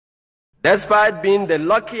Despite being the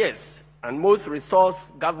luckiest and most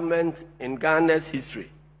resource government in Ghana's history,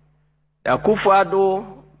 the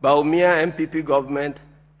Akufo-Addo-Bawumia MPP government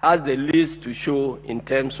has the least to show in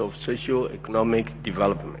terms of socio-economic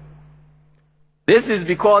development. This is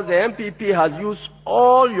because the MPP has used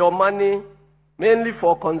all your money mainly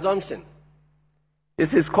for consumption.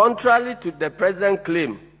 This is contrary to the president's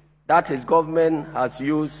claim that his government has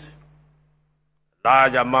used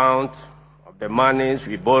large amounts of the monies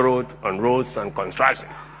we borrowed on roads and construction.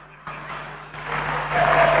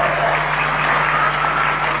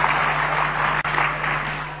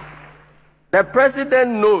 The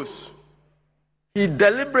president knows he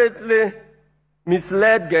deliberately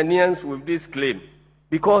misled Ghanaians with this claim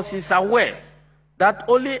because he's aware that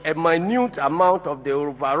only a minute amount of the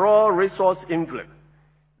overall resource envelope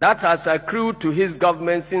that has accrued to his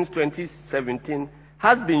government since 2017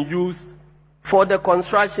 has been used for the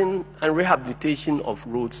construction and rehabilitation of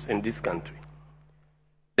roads in this country.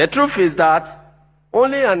 The truth is that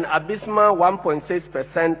only an abysmal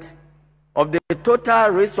 1.6% of the total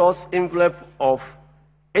resource envelope of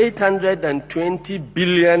 820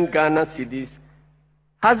 billion Ghana cedis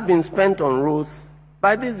has been spent on roads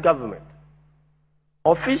by this government.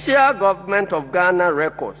 Official government of Ghana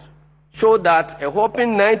records show that a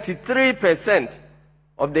whopping 93%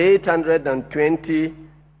 of the 820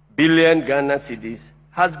 billion Ghana cedis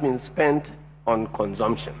has been spent on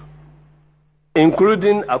consumption,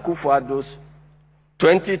 including Akufo-Addo's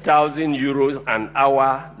 20,000 euros an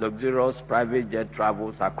hour luxurious private jet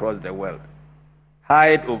travels across the world,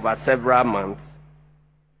 hired over several months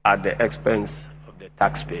at the expense of the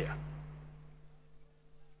taxpayer.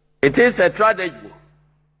 It is a tragedy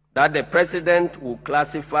that the president will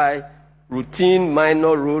classify routine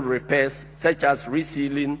minor road repairs such as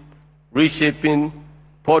resealing, reshaping,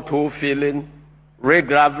 pothole filling,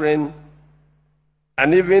 regraveling,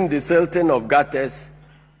 and even the silting of gutters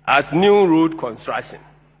as new road construction.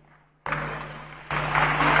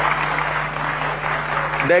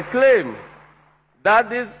 The claim that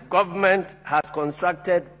this government has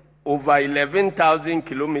constructed over 11,000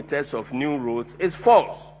 kilometers of new roads is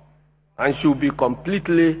false and should be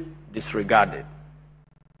completely disregarded.